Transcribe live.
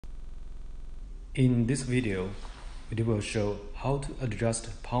In this video, we will show how to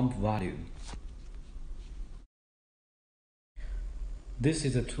adjust pump volume. This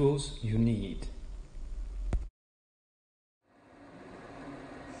is the tools you need.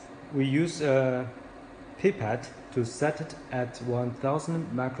 We use a pipette to set it at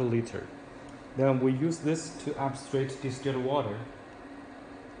 1000 microliter. Then we use this to abstract distilled water.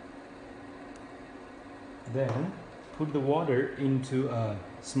 Then put the water into a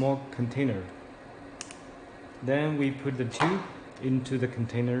small container. Then we put the tube into the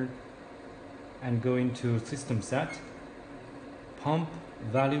container and go into system set, pump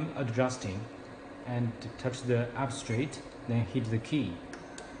volume adjusting, and touch the abstract, then hit the key.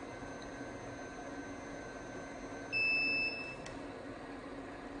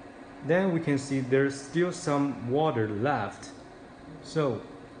 Then we can see there's still some water left, so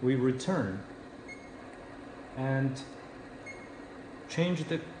we return and change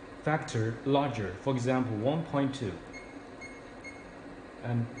the factor larger, for example 1.2,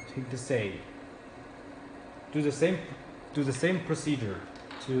 and hit the save. Do the same procedure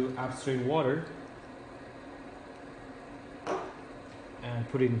to abstract water and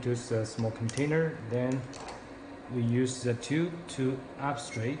put it into a small container. Then we use the tube to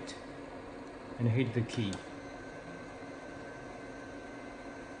abstract and hit the key.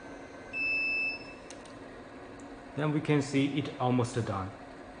 Then we can see it almost done.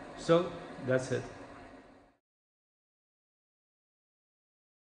 So that's it.